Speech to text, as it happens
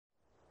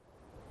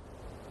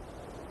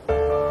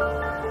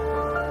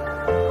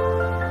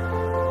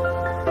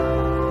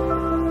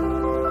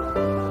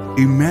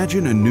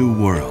Imagine a new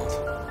world,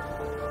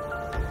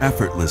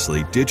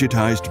 effortlessly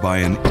digitized by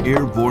an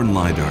airborne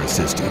LiDAR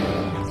system.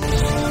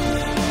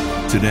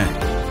 Today,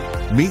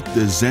 meet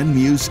the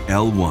Zenmuse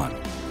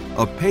L1,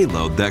 a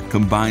payload that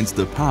combines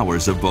the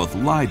powers of both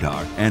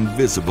LiDAR and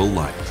visible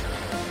light.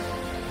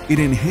 It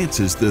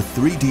enhances the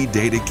 3D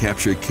data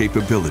capture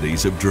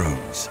capabilities of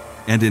drones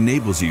and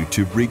enables you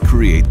to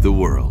recreate the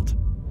world.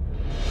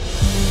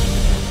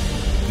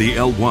 The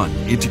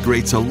L1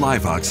 integrates a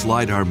LiVox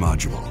LiDAR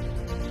module,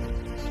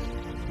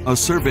 a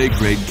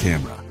survey-grade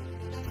camera,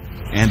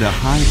 and a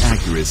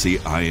high-accuracy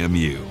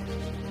IMU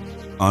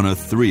on a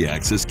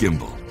 3-axis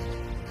gimbal.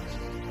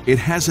 It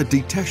has a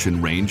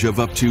detection range of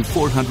up to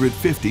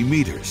 450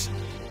 meters,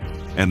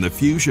 and the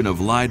fusion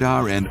of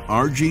LiDAR and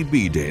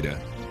RGB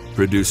data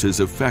produces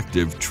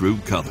effective true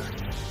color,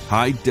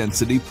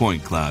 high-density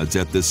point clouds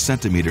at the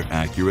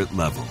centimeter-accurate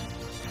level.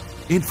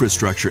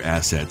 Infrastructure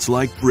assets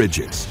like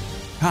bridges,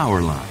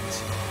 power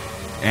lines,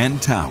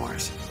 and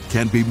towers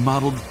can be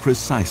modeled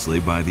precisely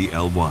by the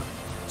L1,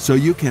 so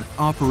you can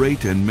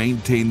operate and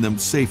maintain them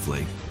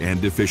safely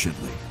and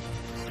efficiently.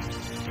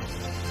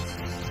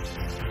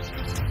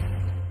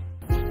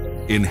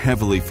 In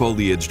heavily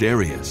foliaged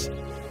areas,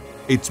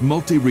 its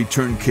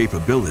multi-return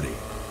capability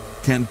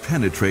can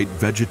penetrate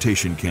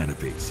vegetation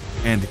canopies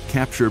and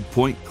capture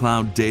point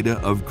cloud data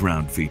of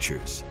ground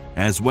features,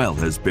 as well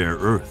as bare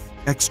earth.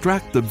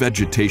 Extract the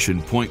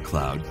vegetation point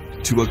cloud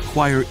to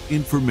acquire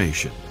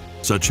information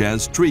such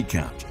as tree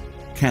count,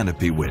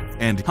 canopy width,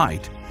 and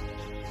height.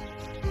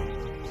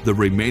 The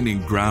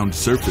remaining ground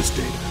surface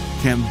data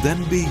can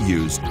then be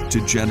used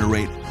to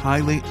generate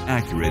highly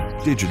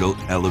accurate digital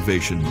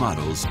elevation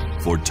models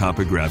for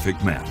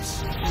topographic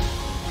maps.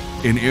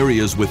 In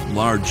areas with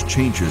large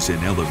changes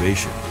in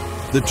elevation,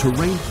 the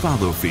Terrain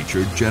Follow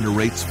feature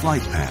generates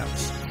flight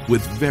paths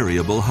with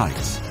variable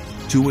heights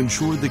to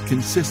ensure the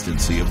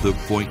consistency of the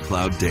point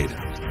cloud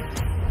data.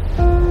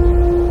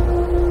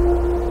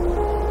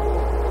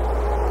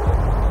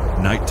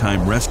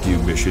 Nighttime rescue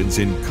missions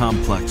in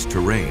complex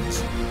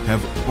terrains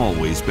have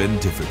always been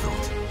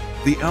difficult.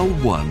 The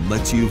L1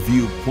 lets you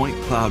view point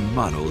cloud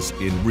models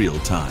in real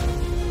time.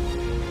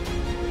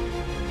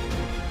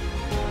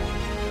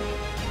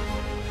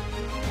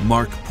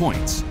 Mark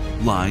points,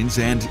 lines,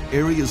 and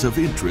areas of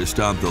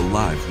interest on the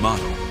live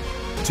model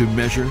to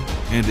measure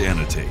and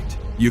annotate.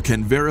 You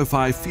can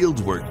verify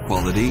fieldwork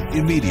quality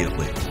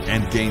immediately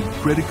and gain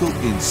critical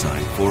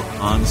insight for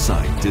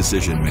on-site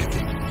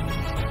decision-making.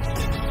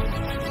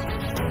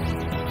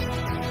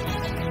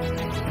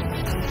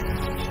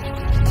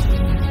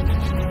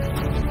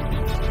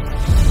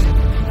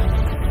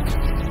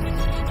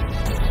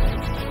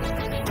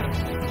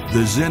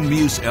 The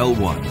Zenmuse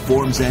L1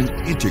 forms an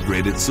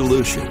integrated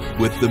solution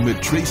with the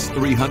Matrice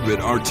 300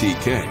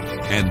 RTK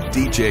and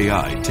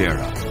DJI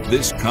Terra.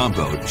 This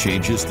combo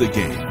changes the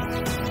game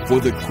for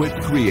the quick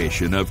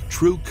creation of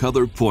true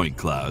color point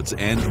clouds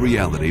and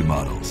reality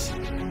models.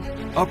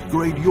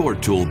 Upgrade your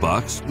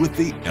toolbox with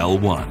the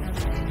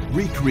L1.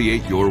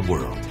 Recreate your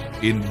world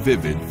in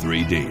vivid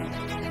 3D.